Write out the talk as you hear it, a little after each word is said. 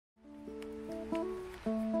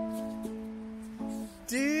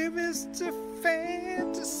deepest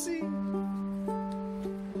fantasy.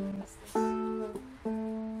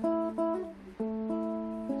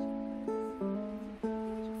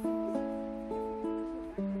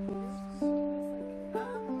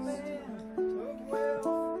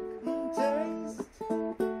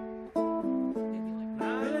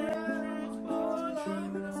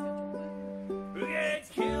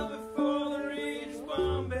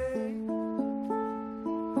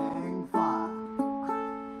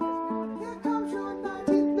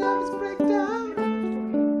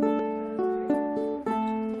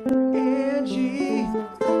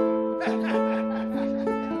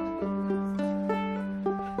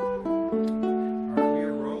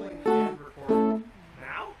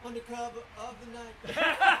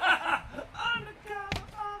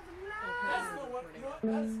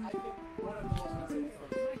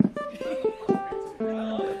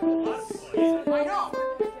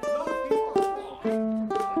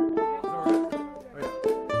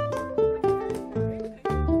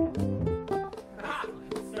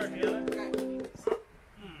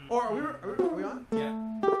 Are we on? Yeah.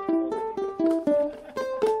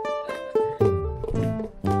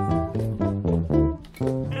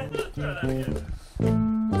 Try that again.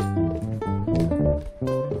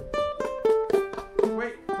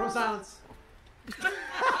 Wait, pro silence.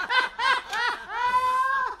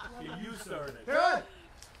 You started. Here on.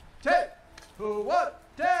 Take. 1,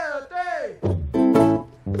 2, 3.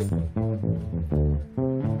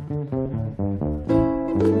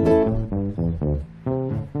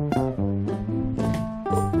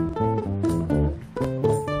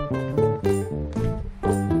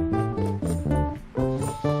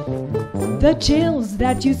 The chills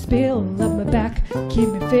that you spill up my back keep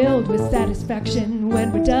me filled with satisfaction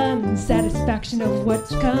when we're done. Satisfaction of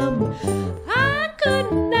what's come. I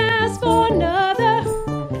couldn't ask for another.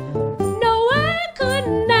 No, I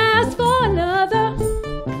couldn't ask for another.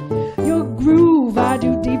 Your groove I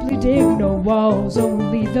do deeply dig. No walls,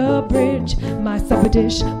 only the bridge. My supper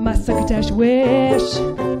dish, my succotash wish.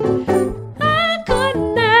 I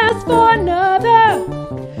couldn't ask for another.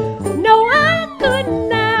 No, I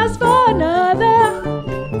couldn't ask for another.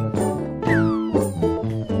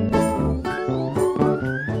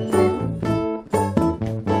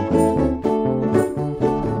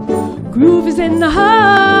 Groove is in the heart.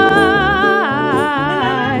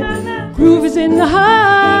 Groove is in the heart.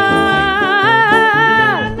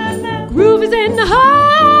 Groove is in the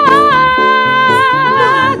heart.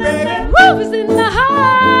 Groove is in the heart.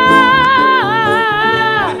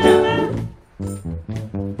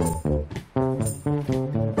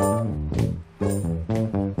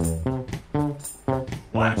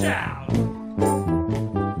 Watch out!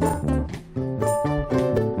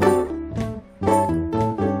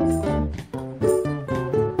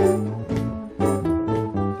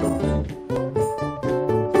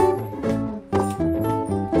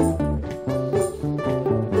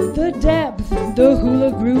 The depth, the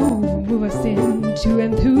hula groove, move us into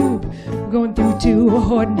and through. Going through to a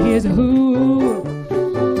horde and here's a who.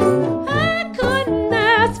 I couldn't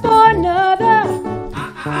ask for another.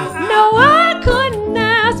 No, I couldn't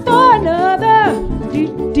ask for another.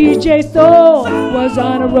 DJ Soul was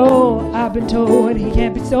on a roll. I've been told he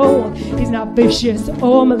can't be sold. He's not vicious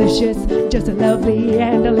or malicious, just lovely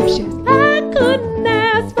and delicious. I couldn't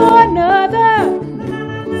ask for another.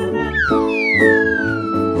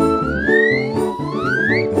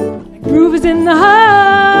 Groove is in the heart.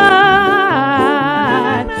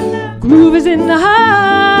 Groove is in the heart.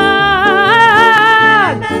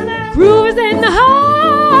 Groove is in the heart.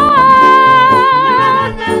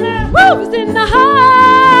 Groove is in the heart.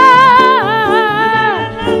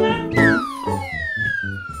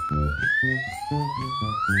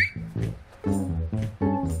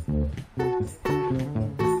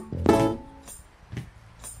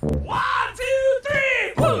 One, two,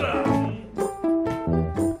 three, pull up!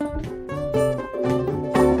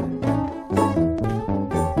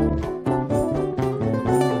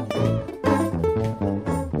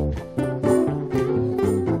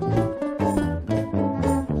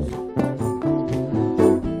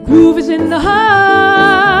 Groove is in the heart.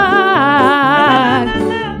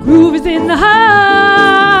 Groove is in the heart.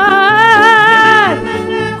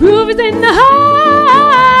 Groove is in the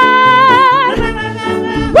heart.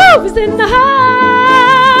 Groove is in the heart.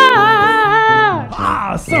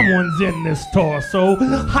 Awesome! someone's in this torso.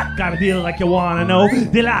 Hot, gotta feel like you wanna know.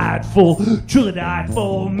 Delightful, truly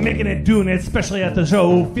delightful. Making it, doing it, especially at the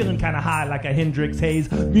show. Feeling kinda high like a Hendrix haze.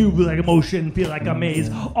 Move like emotion, feel like a maze.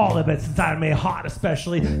 All of it's inside me, hot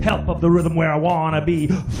especially. Help of the rhythm where I wanna be.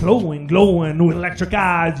 Flowing, glowing with electric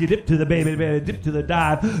eyes. You dip to the baby, dip to the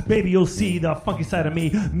dive. Baby, you'll see the funky side of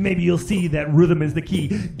me. Maybe you'll see that rhythm is the key.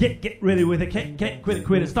 Get ready with it, can't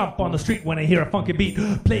quit it. Stomp on the street when I hear a funky beat.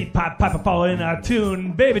 Play pipe, follow in a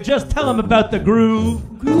tune. Baby, just tell them about the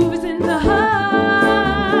groove. Groove is in the heart.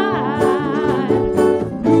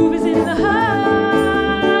 Groove is in the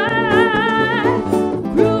heart.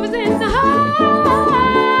 Groove is in the heart.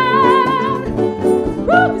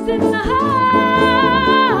 Groove is in the heart.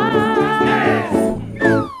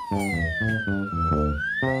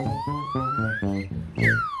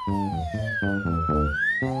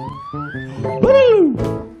 Woo!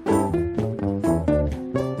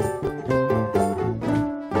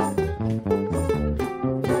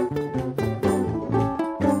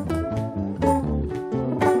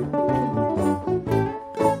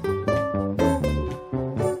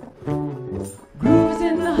 Groove is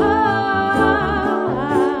in the heart.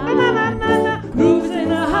 Groove is in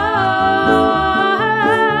the heart.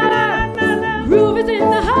 Groove is in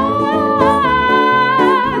the heart.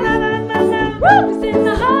 Groove is in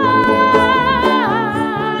the heart.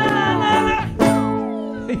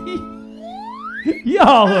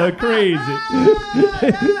 Y'all are crazy.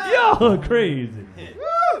 Y'all are crazy.